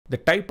The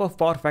type of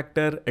power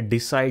factor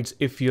decides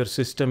if your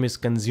system is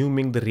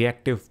consuming the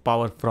reactive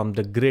power from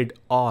the grid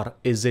or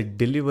is it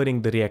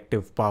delivering the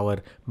reactive power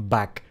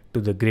back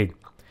to the grid.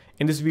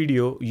 In this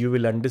video, you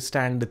will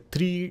understand the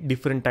three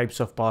different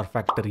types of power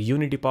factor: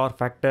 unity power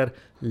factor,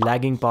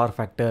 lagging power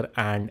factor,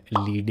 and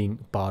leading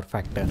power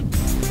factor.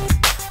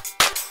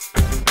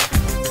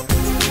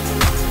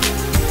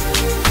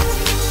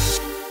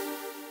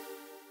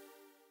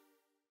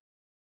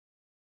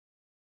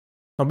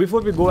 Now,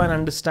 before we go and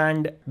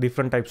understand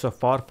different types of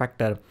power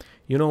factor,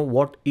 you know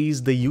what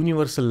is the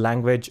universal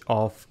language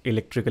of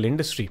electrical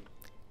industry?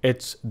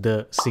 It's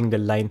the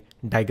single line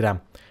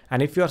diagram.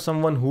 And if you are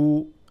someone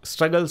who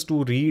struggles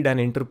to read and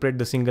interpret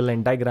the single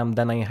line diagram,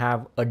 then I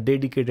have a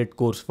dedicated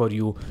course for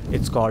you.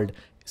 It's called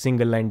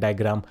Single Line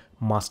Diagram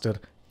Master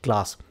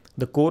Class.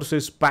 The course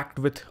is packed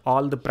with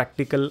all the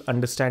practical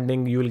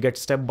understanding. You will get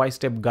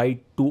step-by-step guide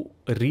to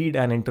read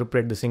and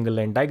interpret the single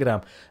line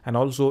diagram. And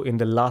also in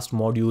the last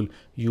module,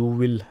 you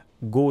will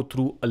go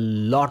through a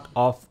lot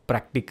of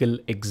practical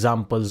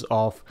examples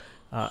of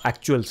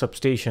actual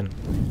substation,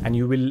 and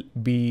you will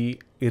be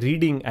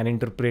reading and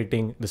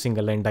interpreting the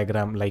single line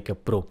diagram like a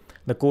pro.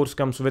 The course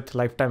comes with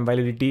lifetime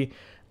validity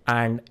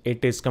and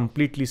it is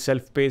completely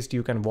self-paced.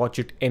 You can watch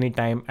it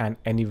anytime and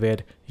anywhere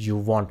you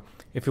want.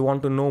 If you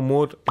want to know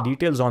more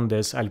details on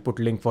this, I'll put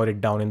a link for it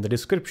down in the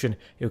description.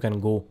 You can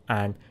go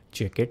and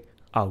check it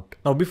out.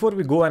 Now, before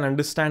we go and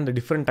understand the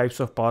different types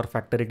of power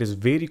factor, it is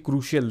very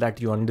crucial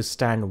that you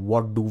understand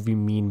what do we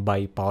mean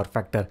by power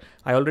factor.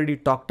 I already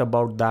talked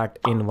about that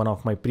in one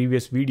of my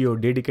previous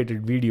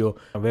dedicated video,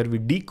 where we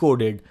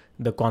decoded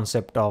the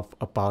concept of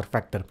a power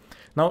factor.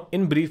 Now,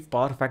 in brief,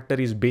 power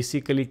factor is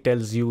basically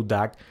tells you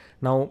that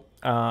now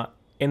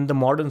in the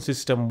modern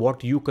system,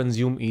 what you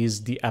consume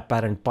is the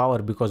apparent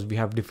power, because we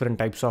have different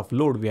types of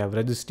load. We have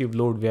resistive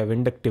load, we have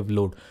inductive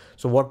load.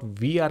 So what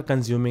we are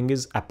consuming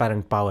is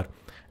apparent power.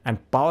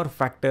 And power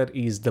factor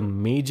is the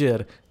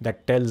measure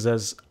that tells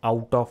us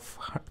out of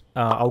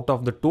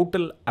the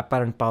total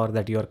apparent power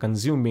that you are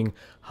consuming,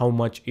 how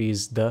much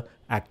is the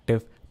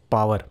active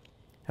power,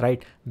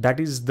 right? That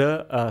is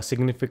the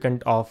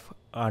significant of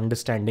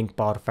understanding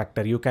power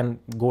factor. You can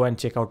go and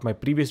check out my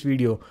previous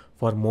video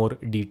for more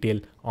detail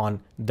on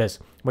this.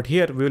 But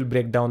here we will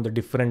break down the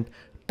different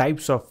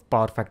types of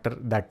power factor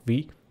that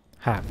we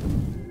have.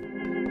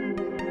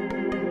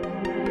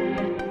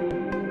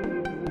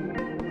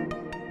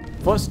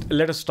 First,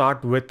 let us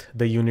start with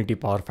the unity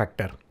power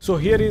factor. So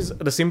here is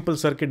the simple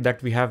circuit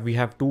that we have. We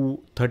have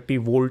 230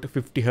 volt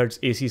 50 Hertz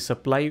AC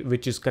supply,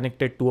 which is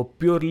connected to a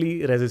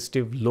purely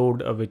resistive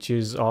load, which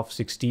is of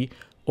 60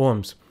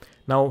 ohms.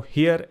 Now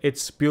here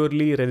it's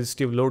purely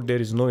resistive load.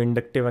 There is no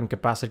inductive and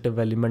capacitive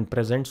element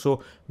present.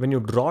 So when you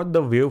draw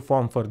the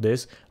waveform for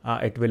this,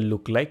 it will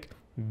look like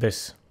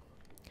this.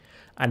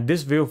 And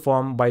this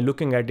waveform, by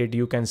looking at it,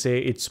 you can say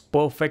it's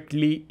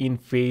perfectly in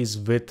phase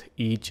with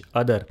each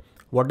other.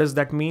 What does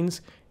that mean?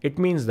 It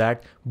means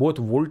that both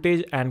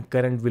voltage and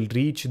current will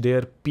reach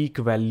their peak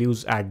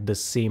values at the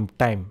same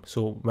time.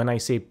 So when I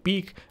say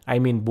peak, I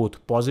mean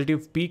both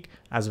positive peak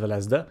as well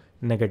as the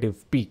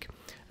negative peak.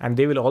 And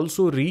they will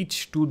also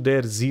reach to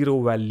their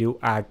zero value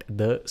at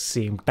the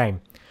same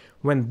time.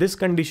 When this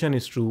condition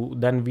is true,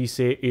 then we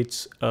say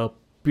it's the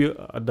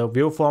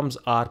waveforms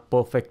are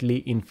perfectly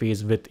in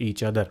phase with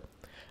each other.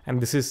 And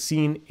this is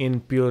seen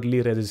in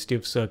purely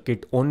resistive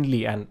circuit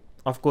only. And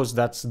of course,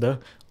 that's the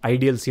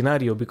ideal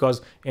scenario,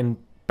 because in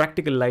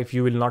practical life,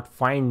 you will not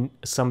find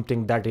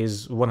something that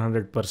is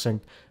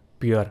 100%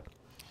 pure,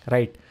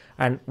 right?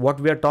 And what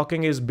we are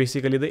talking is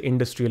basically the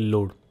industrial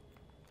load.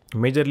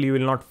 Majorly, you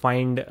will not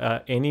find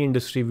any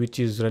industry which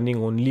is running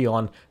only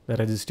on the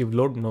resistive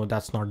load. No,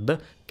 that's not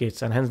the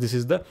case. And hence, this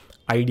is the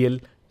ideal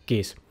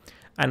case.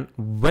 And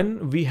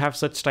when we have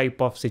such type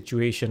of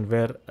situation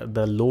where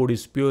the load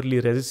is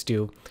purely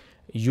resistive,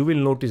 you will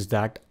notice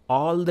that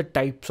all the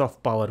types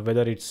of power,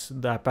 whether it's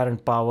the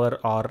apparent power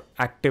or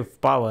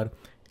active power,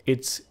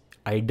 it's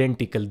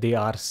identical. They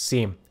are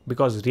same,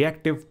 because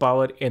reactive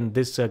power in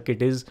this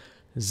circuit is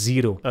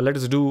zero. Let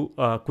us do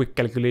quick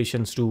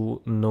calculations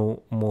to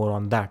know more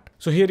on that.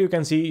 So here you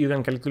can see, you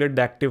can calculate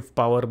the active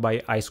power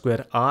by I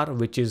square R,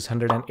 which is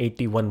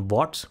 181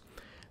 watts.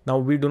 Now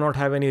we do not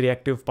have any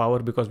reactive power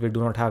because we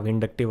do not have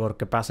inductive or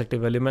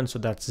capacitive elements. So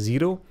that's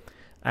zero.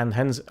 And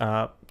hence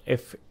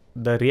if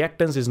the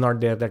reactance is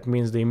not there, that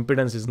means the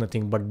impedance is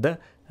nothing but the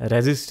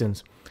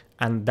resistance.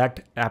 And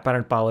that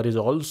apparent power is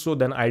also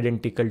then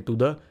identical to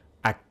the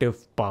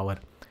active power.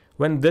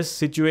 When this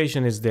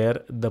situation is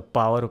there, the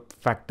power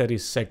factor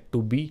is set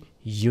to be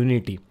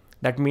unity.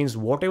 That means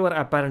whatever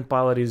apparent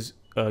power is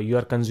you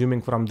are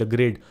consuming from the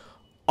grid,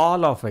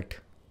 all of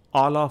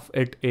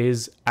it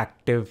is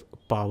active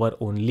power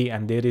only,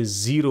 and there is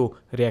zero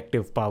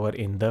reactive power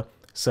in the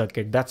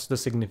circuit. That's the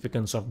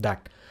significance of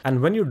that. And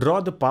when you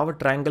draw the power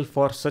triangle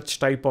for such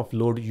type of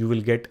load, you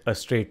will get a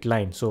straight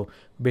line. So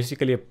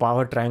basically a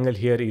power triangle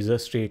here is a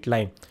straight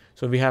line.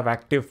 So we have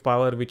active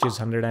power, which is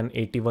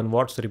 181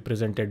 watts,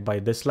 represented by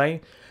this line.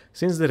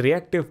 Since the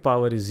reactive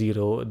power is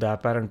zero, the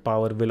apparent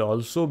power will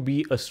also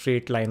be a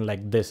straight line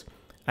like this.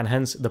 and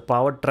hence the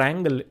power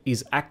triangle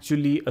is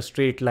actually a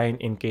straight line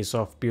in case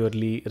of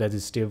purely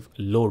resistive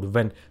load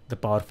when the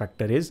power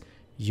factor is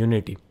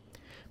unity.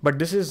 But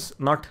this is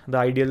not the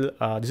ideal,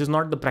 this is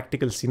not the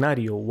practical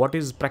scenario. What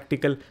is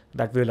practical,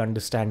 that we'll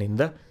understand in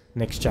the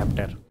next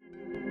chapter.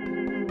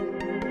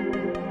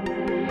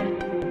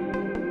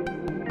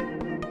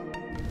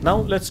 Now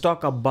let's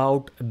talk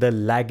about the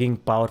lagging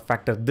power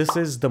factor. This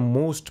is the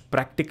most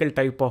practical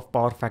type of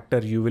power factor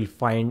you will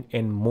find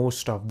in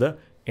most of the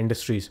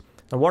industries.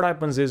 Now what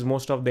happens is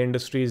most of the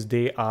industries,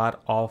 they are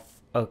of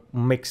a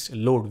mixed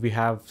load. We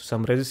have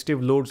some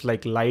resistive loads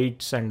like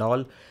lights and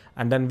all,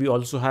 and then we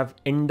also have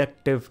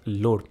inductive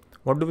load.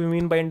 What do we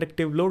mean by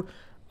inductive load?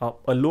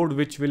 A load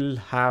which will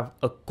have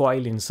a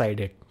coil inside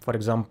it. For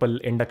example,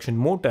 induction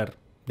motor,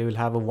 they will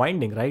have a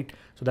winding, right?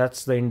 So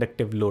that's the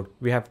inductive load.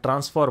 We have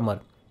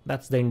transformer,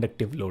 that's the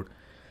inductive load.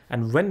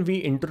 And when we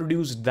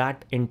introduce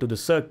that into the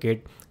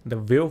circuit, the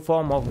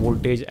waveform of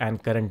voltage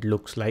and current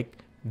looks like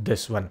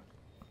this one.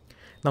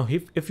 Now,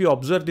 if you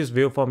observe this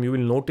waveform, you will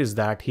notice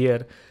that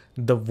here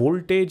the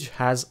voltage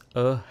has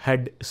a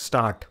head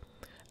start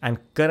and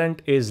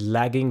current is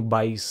lagging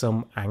by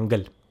some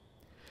angle.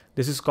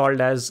 This is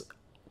called as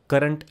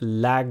current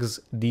lags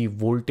the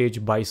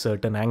voltage by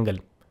certain angle.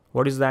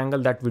 What is the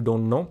angle, that we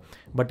don't know,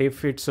 but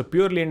if it's a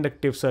purely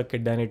inductive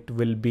circuit, then it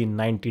will be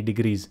 90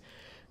 degrees.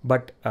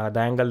 But the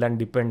angle then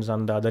depends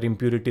on the other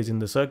impurities in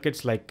the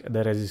circuits like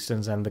the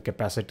resistance and the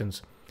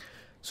capacitance.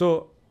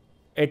 So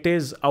it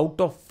is out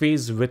of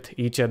phase with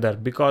each other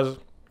because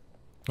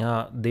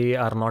they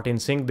are not in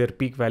sync. Their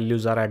peak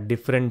values are at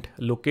different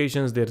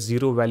locations, their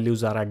zero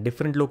values are at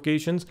different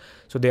locations,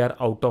 so they are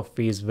out of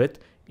phase with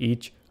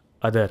each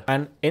other.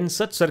 And in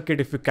such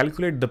circuit, if you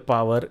calculate the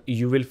power,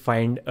 you will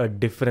find a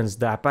difference.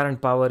 The apparent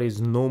power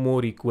is no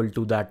more equal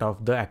to that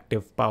of the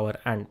active power,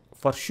 and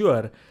for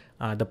sure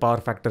the power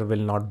factor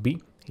will not be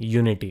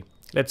unity.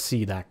 Let's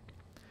see that.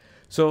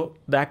 So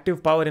the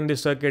active power in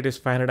this circuit is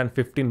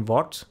 515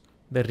 watts.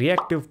 The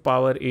reactive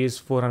power is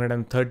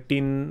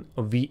 413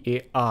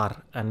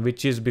 VAR, and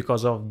which is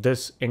because of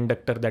this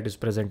inductor that is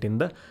present in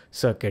the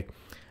circuit.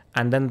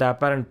 And then the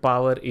apparent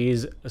power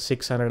is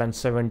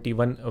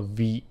 671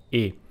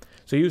 VA.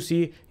 So you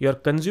see, you're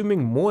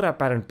consuming more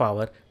apparent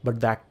power,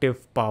 but the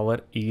active power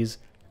is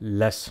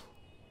less.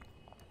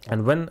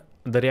 And when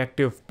the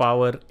reactive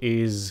power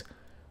is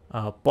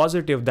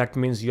positive, that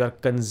means you are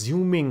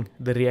consuming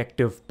the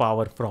reactive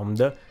power from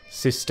the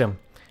system.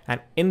 And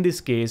in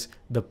this case,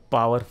 the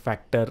power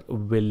factor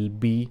will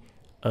be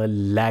a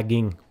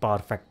lagging power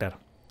factor.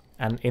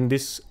 And in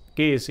this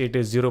case, it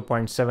is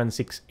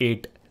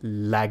 0.768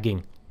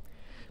 lagging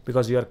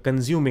because you are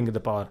consuming the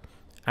power.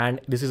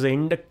 And this is an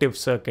inductive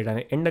circuit, and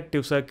an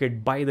inductive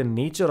circuit, by the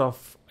nature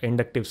of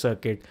inductive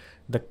circuit,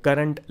 the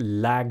current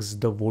lags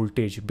the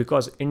voltage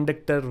because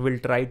inductor will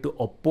try to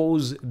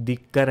oppose the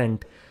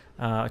current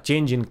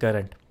change in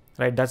current,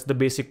 right? That's the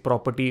basic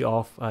property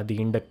of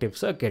the inductive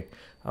circuit.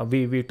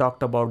 We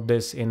talked about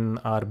this in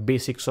our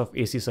basics of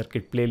AC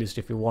circuit playlist.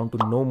 If you want to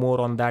know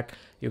more on that,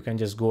 you can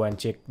just go and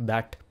check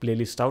that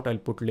playlist out. I'll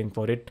put a link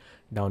for it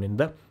down in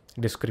the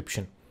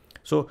description.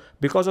 So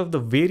because of the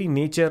very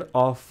nature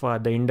of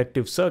the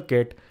inductive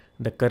circuit,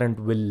 the current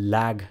will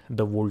lag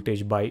the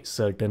voltage by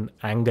certain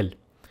angle,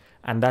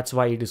 and that's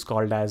why it is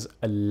called as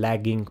a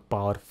lagging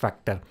power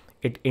factor.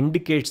 It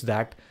indicates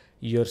that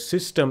your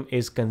system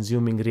is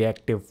consuming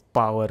reactive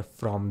power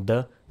from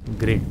the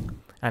grid.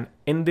 And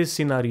in this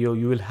scenario,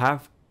 you will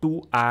have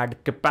to add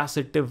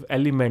capacitive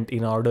element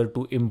in order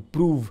to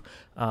improve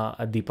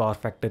the power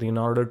factor, in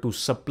order to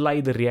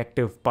supply the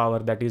reactive power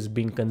that is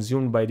being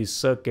consumed by the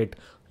circuit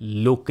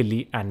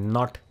locally and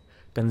not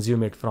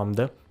consume it from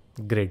the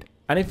grid.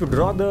 And if you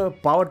draw the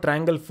power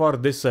triangle for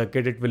this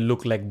circuit, it will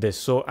look like this.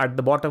 So at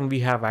the bottom, we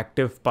have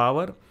active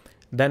power,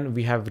 then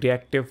we have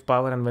reactive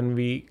power, and when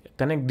we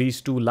connect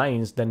these two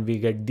lines, then we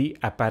get the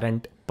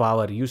apparent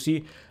power. You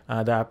see,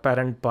 the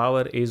apparent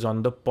power is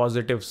on the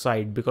positive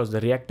side because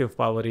the reactive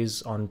power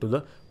is onto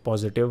the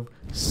positive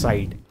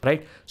side,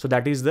 right? So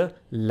that is the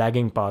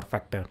lagging power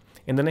factor.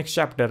 In the next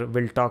chapter,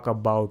 we'll talk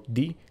about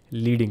the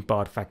leading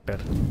power factor.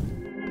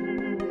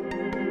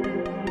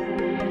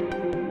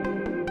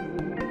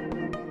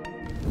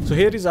 So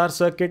here is our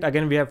circuit.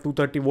 Again, we have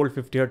 230 volt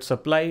 50 hertz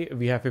supply,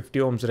 we have 50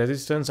 ohms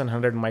resistance and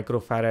 100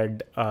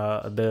 microfarad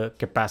the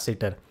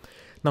capacitor.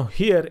 Now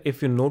here,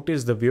 if you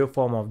notice the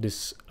waveform of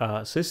this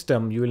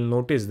system, you will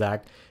notice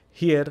that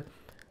here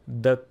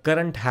the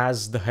current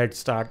has the head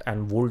start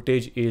and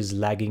voltage is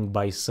lagging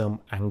by some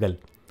angle.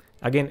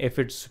 Again, if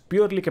it's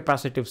purely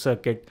capacitive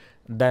circuit,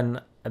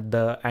 then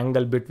the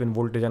angle between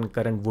voltage and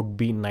current would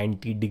be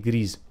 90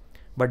 degrees.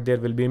 But there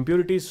will be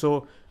impurities,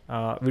 so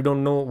we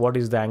don't know what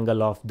is the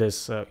angle of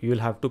this. You will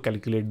have to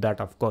calculate that,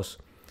 of course.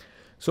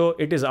 So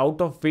it is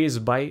out of phase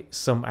by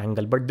some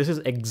angle, but this is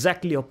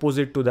exactly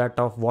opposite to that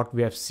of what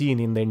we have seen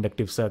in the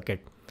inductive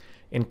circuit.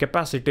 In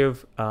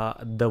capacitive,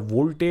 the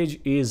voltage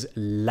is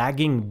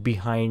lagging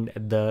behind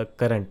the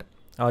current,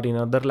 or in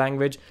other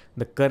language,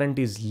 the current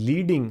is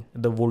leading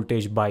the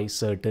voltage by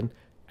certain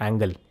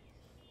angle,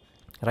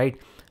 right?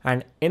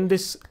 And in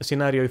this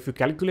scenario, if you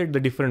calculate the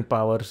different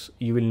powers,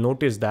 you will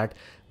notice that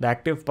the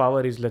active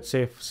power is, let's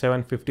say,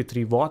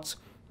 753 watts.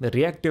 The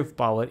reactive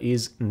power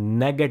is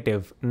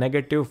negative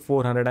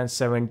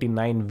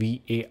 479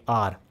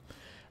 VAR,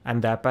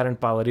 and the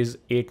apparent power is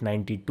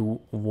 892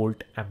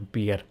 volt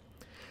ampere.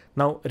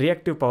 Now,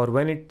 reactive power,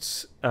 when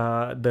it's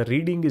the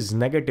reading is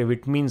negative,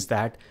 it means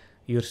that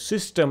your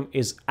system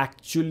is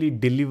actually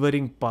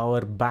delivering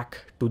power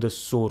back to the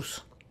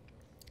source,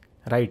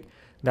 right?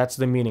 That's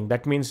the meaning.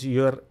 That means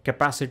your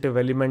capacitive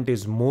element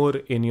is more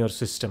in your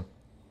system.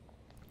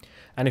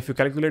 And if you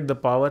calculate the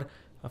power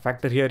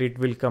factor here, it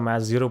will come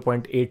as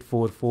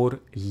 0.844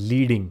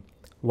 leading.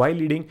 Why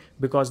leading?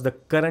 Because the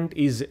current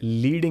is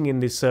leading in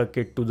the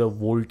circuit to the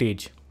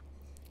voltage,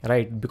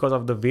 right? Because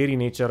of the very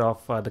nature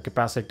of the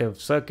capacitive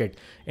circuit.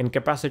 In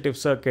capacitive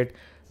circuit,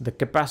 the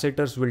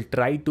capacitors will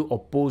try to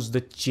oppose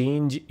the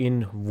change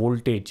in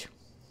voltage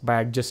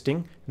by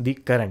adjusting the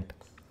current.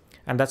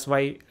 And that's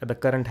why the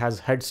current has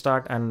head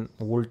start and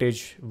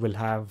voltage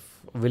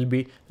will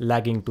be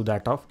lagging to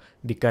that of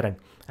the current.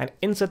 And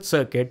in such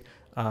circuit,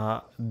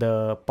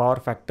 the power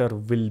factor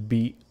will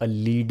be a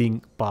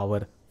leading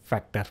power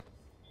factor.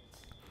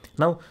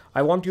 Now,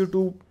 I want you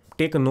to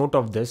take a note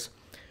of this.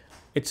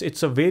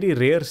 It's a very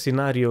rare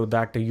scenario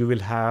that you will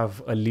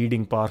have a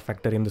leading power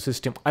factor in the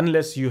system,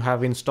 unless you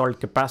have installed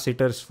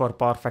capacitors for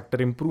power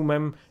factor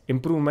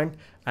improvement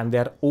and they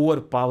are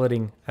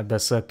overpowering the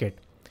circuit.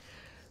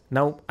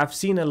 Now, I've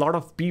seen a lot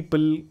of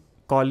people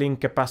calling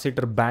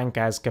capacitor bank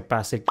as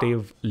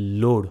capacitive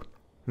load.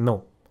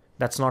 No,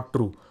 that's not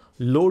true.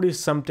 Load is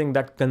something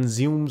that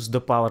consumes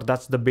the power.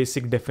 That's the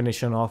basic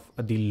definition of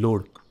the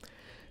load.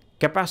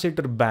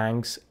 Capacitor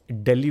banks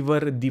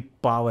deliver the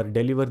power,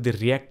 deliver the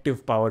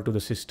reactive power to the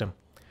system.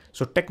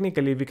 So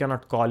technically, we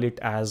cannot call it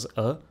as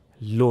a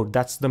load.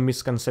 That's the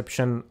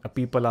misconception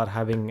people are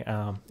having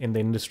in the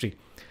industry.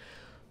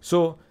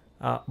 So,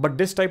 but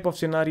this type of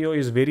scenario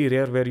is very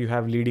rare where you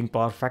have leading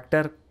power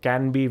factor.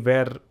 Can be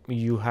where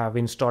you have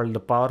installed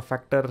the power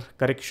factor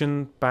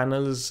correction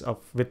panels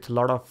with a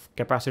lot of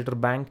capacitor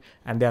bank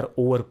and they are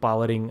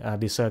overpowering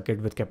the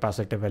circuit with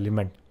capacitive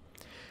element.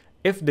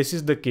 If this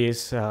is the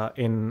case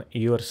in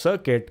your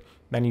circuit,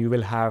 then you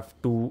will have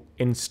to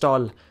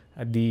install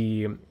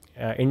the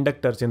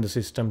inductors in the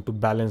system to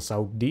balance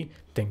out the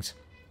things.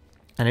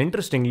 And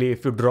interestingly,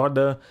 if you draw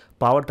the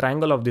power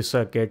triangle of the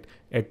circuit,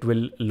 it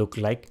will look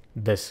like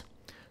this.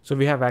 So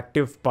we have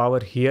active power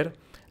here,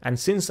 and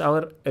since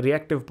our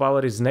reactive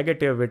power is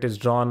negative, it is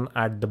drawn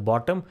at the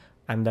bottom,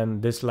 and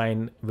then this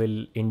line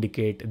will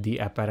indicate the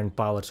apparent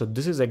power. So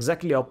this is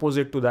exactly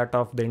opposite to that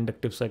of the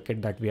inductive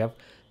circuit that we have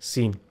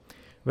seen.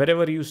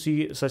 Wherever you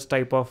see such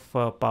type of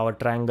power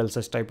triangle,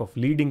 such type of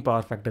leading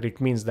power factor,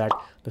 it means that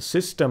the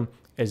system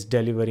is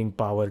delivering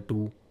power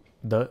to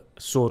the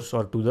source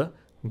or to the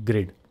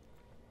grid.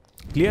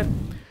 Clear?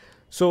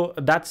 So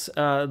that's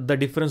the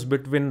difference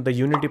between the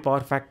unity power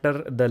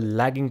factor, the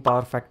lagging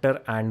power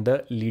factor, and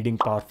the leading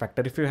power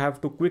factor. If you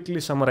have to quickly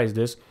summarize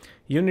this,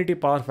 unity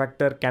power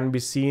factor can be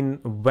seen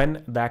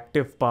when the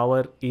active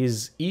power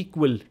is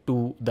equal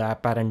to the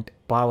apparent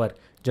power,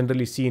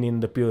 generally seen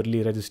in the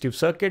purely resistive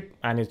circuit,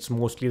 and it's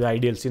mostly the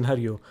ideal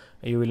scenario.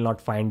 You will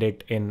not find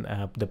it in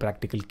the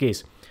practical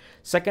case.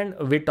 Second,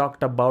 we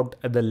talked about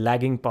the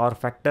lagging power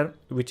factor,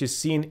 which is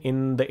seen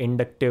in the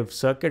inductive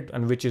circuit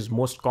and which is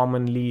most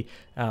commonly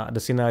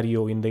the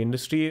scenario in the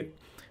industry.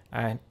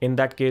 And in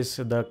that case,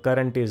 the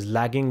current is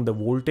lagging the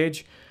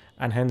voltage,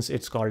 and hence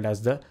it's called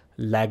as the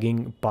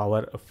lagging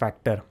power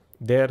factor.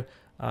 There,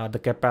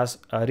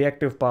 the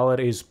reactive power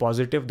is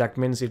positive. That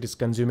means it is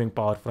consuming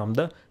power from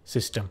the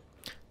system.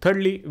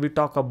 Thirdly, we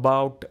talked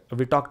about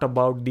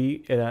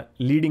the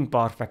leading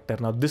power factor.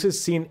 Now, this is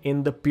seen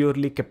in the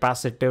purely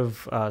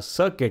capacitive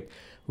circuit,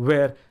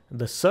 where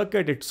the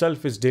circuit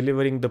itself is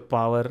delivering the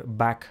power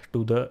back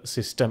to the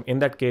system. In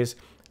that case,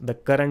 the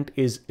current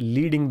is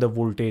leading the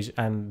voltage,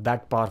 and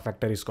that power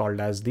factor is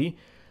called as the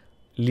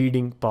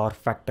leading power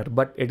factor,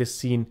 but it is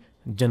seen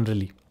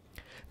generally.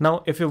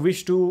 Now, if you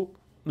wish to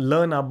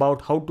learn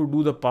about how to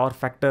do the power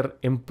factor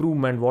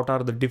improvement, what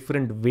are the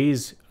different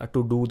ways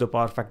to do the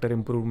power factor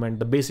improvement,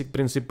 the basic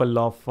principle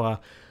of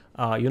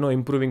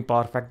improving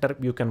power factor,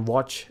 you can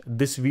watch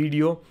this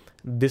video.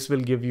 This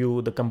will give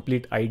you the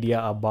complete idea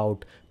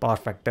about power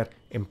factor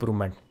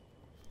improvement.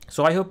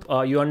 So I hope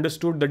you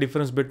understood the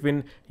difference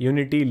between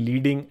unity,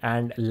 leading,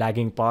 and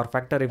lagging power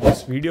factor. If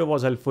this video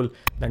was helpful,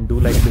 then do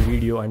like the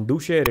video and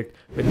do share it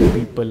with the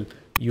people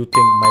you think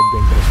might be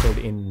interested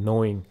in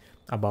knowing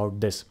about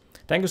this.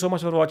 Thank you so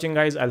much for watching,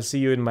 guys. I'll see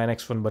you in my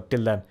next one. But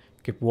till then,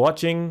 keep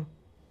watching,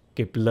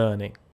 keep learning.